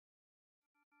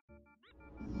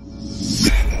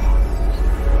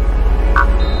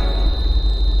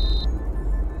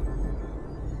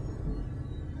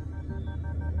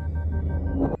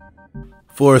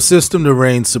For a system to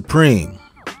reign supreme,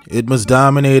 it must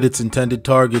dominate its intended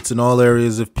targets in all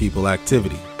areas of people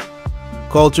activity.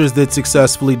 Cultures that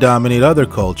successfully dominate other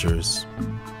cultures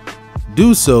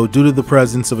do so due to the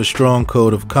presence of a strong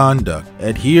code of conduct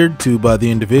adhered to by the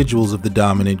individuals of the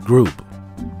dominant group.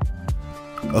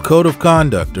 A code of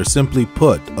conduct, or simply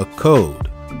put, a code,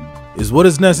 is what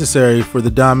is necessary for the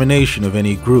domination of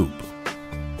any group.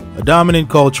 A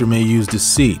dominant culture may use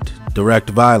deceit, direct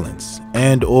violence,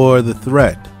 and/or the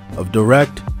threat of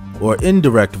direct or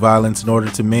indirect violence in order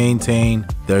to maintain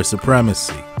their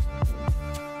supremacy.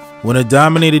 When a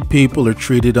dominated people are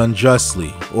treated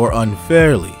unjustly or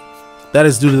unfairly, that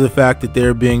is due to the fact that they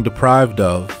are being deprived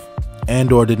of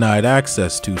and/or denied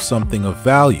access to something of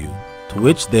value to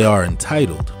which they are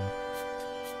entitled.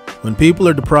 When people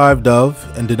are deprived of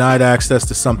and denied access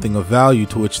to something of value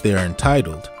to which they are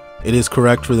entitled, it is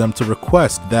correct for them to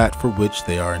request that for which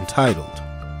they are entitled.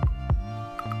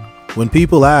 When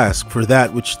people ask for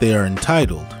that which they are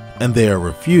entitled and they are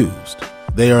refused,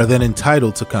 they are then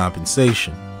entitled to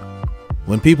compensation.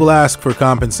 When people ask for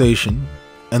compensation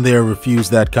and they are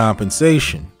refused that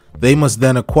compensation, they must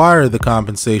then acquire the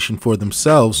compensation for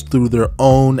themselves through their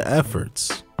own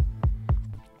efforts.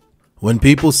 When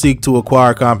people seek to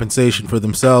acquire compensation for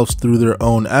themselves through their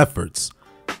own efforts,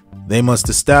 they must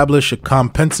establish a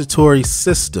compensatory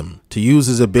system to use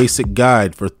as a basic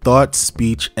guide for thought,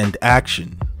 speech, and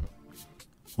action.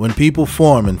 When people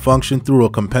form and function through a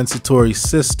compensatory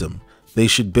system, they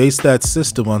should base that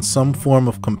system on some form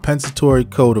of compensatory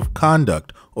code of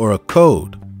conduct or a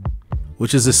code,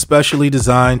 which is especially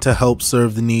designed to help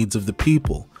serve the needs of the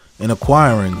people in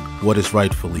acquiring what is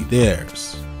rightfully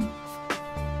theirs.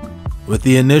 With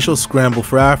the initial scramble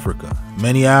for Africa,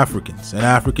 many Africans and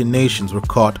African nations were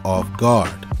caught off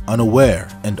guard, unaware,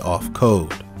 and off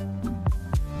code.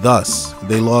 Thus,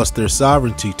 they lost their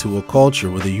sovereignty to a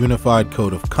culture with a unified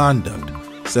code of conduct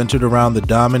centered around the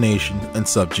domination and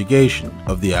subjugation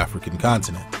of the African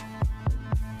continent.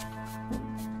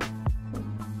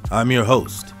 I'm your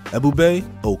host, Ebube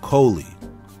Okoli.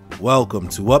 Welcome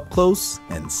to Up Close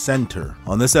and Center.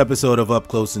 On this episode of Up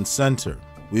Close and Center,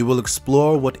 we will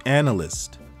explore what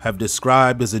analysts have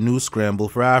described as a new scramble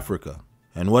for Africa,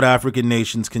 and what African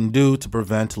nations can do to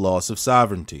prevent loss of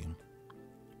sovereignty.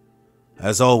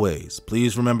 As always,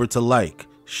 please remember to like,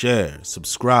 share,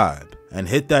 subscribe, and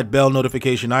hit that bell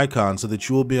notification icon so that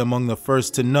you will be among the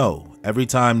first to know every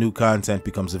time new content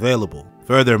becomes available.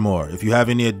 Furthermore, if you have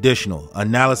any additional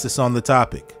analysis on the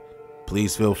topic,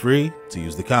 please feel free to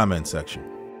use the comment section.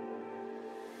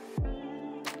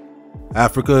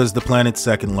 Africa is the planet's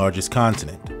second largest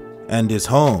continent and is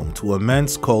home to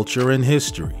immense culture and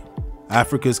history.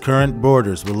 Africa's current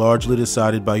borders were largely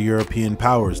decided by European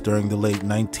powers during the late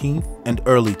 19th and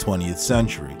early 20th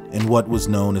century in what was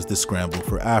known as the Scramble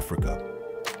for Africa.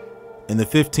 In the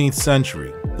 15th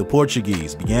century, the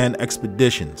Portuguese began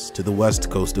expeditions to the west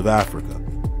coast of Africa.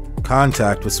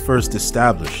 Contact was first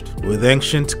established with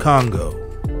ancient Congo.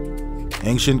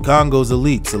 Ancient Congo's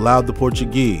elites allowed the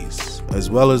Portuguese, as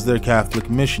well as their Catholic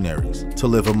missionaries, to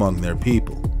live among their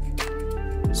people.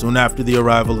 Soon after the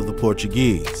arrival of the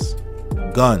Portuguese,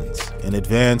 guns and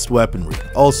advanced weaponry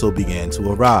also began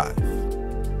to arrive.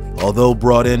 Although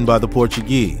brought in by the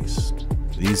Portuguese,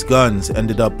 these guns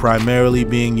ended up primarily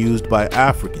being used by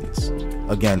Africans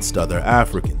against other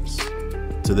Africans,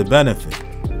 to the benefit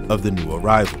of the new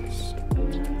arrivals.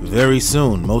 Very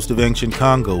soon, most of ancient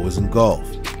Congo was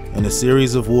engulfed in a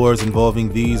series of wars involving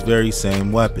these very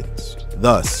same weapons.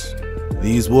 Thus,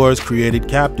 these wars created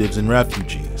captives and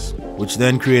refugees, which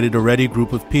then created a ready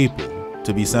group of people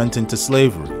to be sent into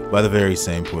slavery by the very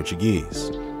same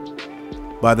Portuguese.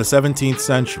 By the 17th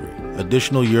century,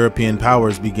 additional European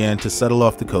powers began to settle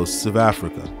off the coasts of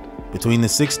Africa. Between the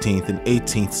 16th and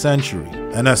 18th century,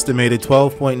 an estimated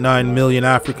 12.9 million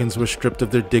Africans were stripped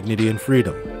of their dignity and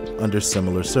freedom under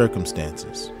similar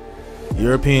circumstances.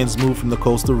 Europeans moved from the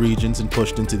coastal regions and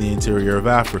pushed into the interior of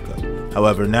Africa.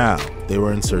 However, now they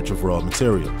were in search of raw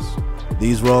materials.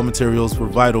 These raw materials were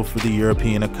vital for the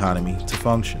European economy to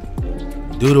function.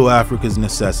 Due to Africa's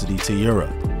necessity to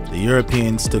Europe, the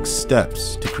Europeans took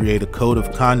steps to create a code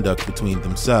of conduct between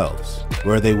themselves,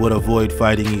 where they would avoid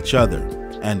fighting each other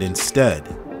and instead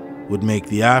would make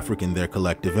the African their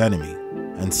collective enemy,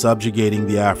 and subjugating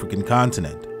the African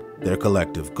continent their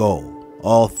collective goal.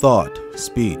 All thought,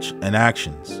 speech, and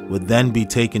actions would then be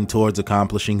taken towards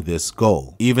accomplishing this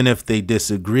goal, even if they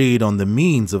disagreed on the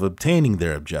means of obtaining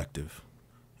their objective.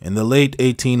 In the late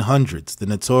 1800s, the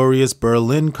notorious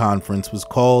Berlin Conference was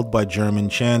called by German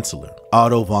Chancellor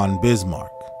Otto von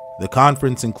Bismarck. The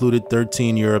conference included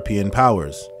 13 European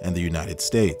powers and the United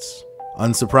States.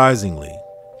 Unsurprisingly,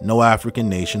 no African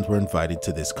nations were invited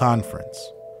to this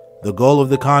conference. The goal of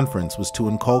the conference was to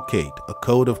inculcate a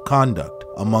code of conduct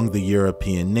among the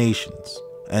European nations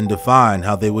and define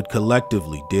how they would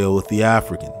collectively deal with the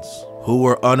Africans, who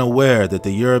were unaware that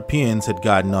the Europeans had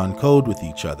gotten on code with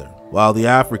each other, while the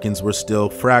Africans were still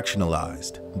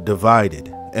fractionalized,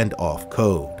 divided, and off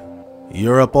code.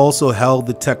 Europe also held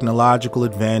the technological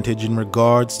advantage in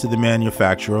regards to the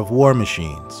manufacture of war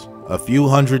machines. A few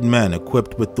hundred men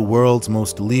equipped with the world's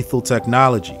most lethal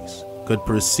technologies could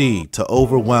proceed to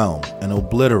overwhelm and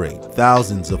obliterate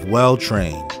thousands of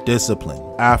well-trained, disciplined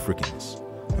Africans,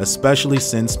 especially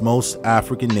since most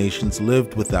African nations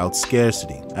lived without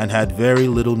scarcity and had very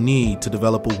little need to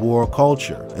develop a war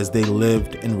culture as they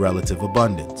lived in relative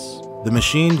abundance. The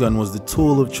machine gun was the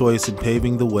tool of choice in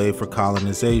paving the way for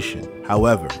colonization.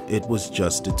 However, it was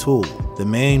just a tool. The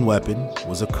main weapon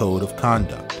was a code of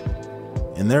conduct.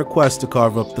 In their quest to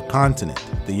carve up the continent,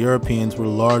 the Europeans were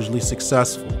largely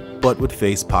successful, but would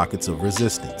face pockets of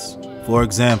resistance. For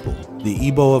example, the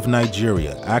Igbo of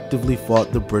Nigeria actively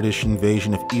fought the British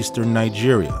invasion of eastern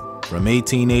Nigeria from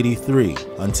 1883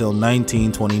 until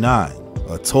 1929,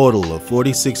 a total of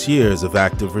 46 years of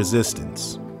active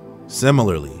resistance.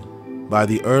 Similarly, by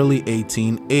the early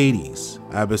 1880s,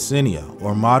 Abyssinia,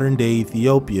 or modern-day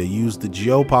Ethiopia, used the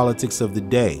geopolitics of the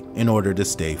day in order to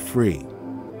stay free.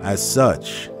 As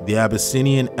such, the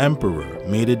Abyssinian emperor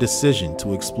made a decision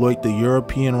to exploit the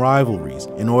European rivalries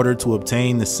in order to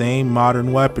obtain the same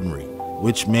modern weaponry,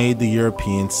 which made the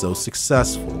Europeans so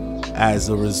successful. As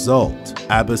a result,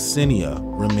 Abyssinia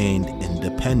remained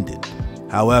independent.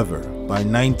 However, by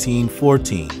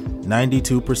 1914,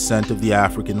 92% of the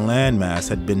African landmass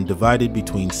had been divided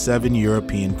between 7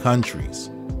 European countries,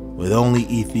 with only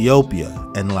Ethiopia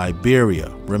and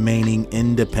Liberia remaining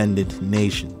independent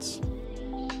nations.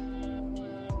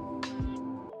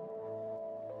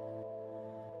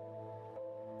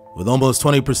 With almost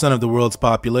 20% of the world's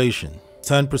population,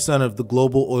 10% of the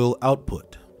global oil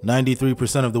output,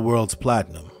 93% of the world's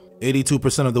platinum,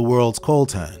 82% of the world's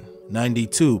coltan,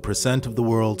 92% of the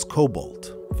world's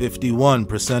cobalt,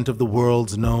 51% of the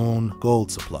world's known gold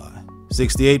supply,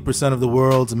 68% of the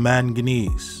world's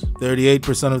manganese,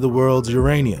 38% of the world's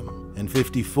uranium, and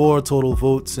 54 total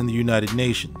votes in the United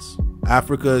Nations.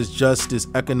 Africa is just as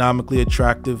economically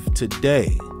attractive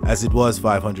today as it was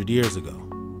 500 years ago.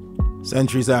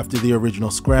 Centuries after the original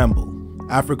Scramble,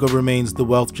 Africa remains the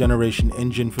wealth generation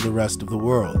engine for the rest of the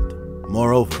world.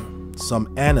 Moreover,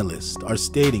 some analysts are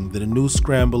stating that a new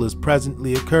Scramble is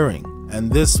presently occurring,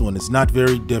 and this one is not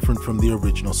very different from the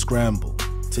original Scramble.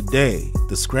 Today,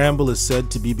 the Scramble is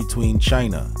said to be between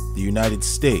China, the United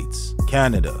States,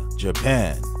 Canada,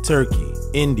 Japan, Turkey,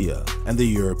 India, and the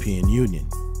European Union.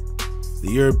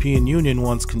 The European Union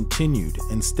wants continued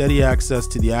and steady access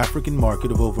to the African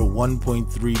market of over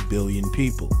 1.3 billion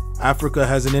people. Africa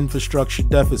has an infrastructure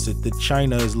deficit that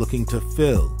China is looking to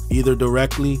fill, either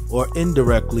directly or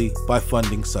indirectly by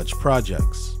funding such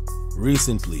projects.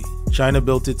 Recently, China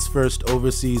built its first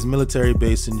overseas military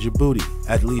base in Djibouti.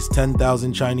 At least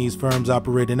 10,000 Chinese firms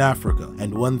operate in Africa,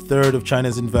 and 1/3 of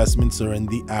China's investments are in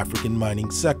the African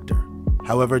mining sector.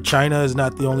 However, China is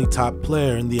not the only top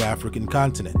player in the African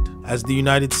continent, as the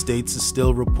United States is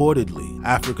still reportedly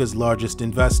Africa's largest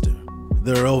investor.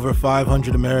 There are over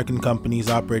 500 American companies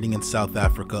operating in South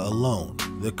Africa alone.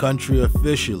 The country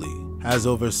officially has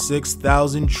over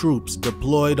 6,000 troops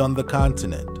deployed on the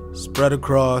continent, spread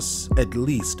across at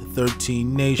least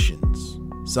 13 nations.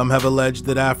 Some have alleged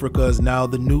that Africa is now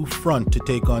the new front to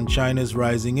take on China's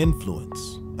rising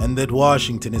influence, and that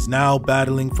Washington is now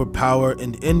battling for power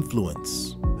and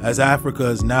influence, as Africa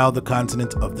is now the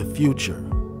continent of the future.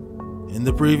 In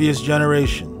the previous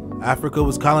generation, Africa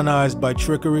was colonized by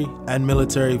trickery and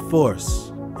military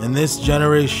force. In this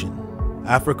generation,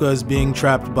 Africa is being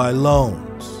trapped by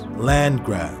loans, land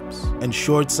grabs, and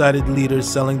short-sighted leaders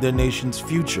selling their nation's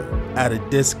future at a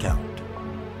discount.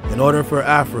 In order for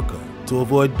Africa to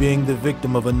avoid being the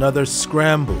victim of another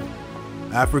scramble,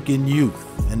 African youth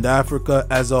and Africa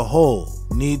as a whole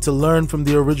need to learn from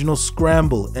the original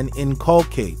Scramble and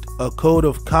inculcate a code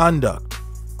of conduct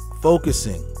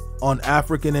focusing on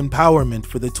African empowerment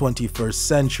for the 21st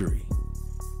century.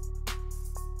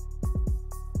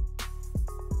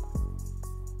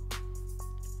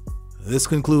 This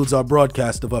concludes our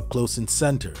broadcast of Up Close and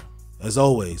Center. As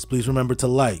always, please remember to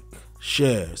like,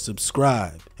 share,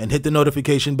 subscribe, and hit the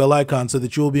notification bell icon so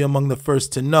that you will be among the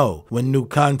first to know when new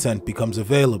content becomes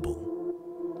available.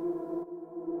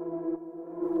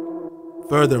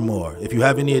 Furthermore, if you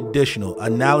have any additional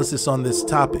analysis on this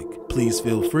topic, please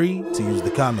feel free to use the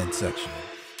comment section.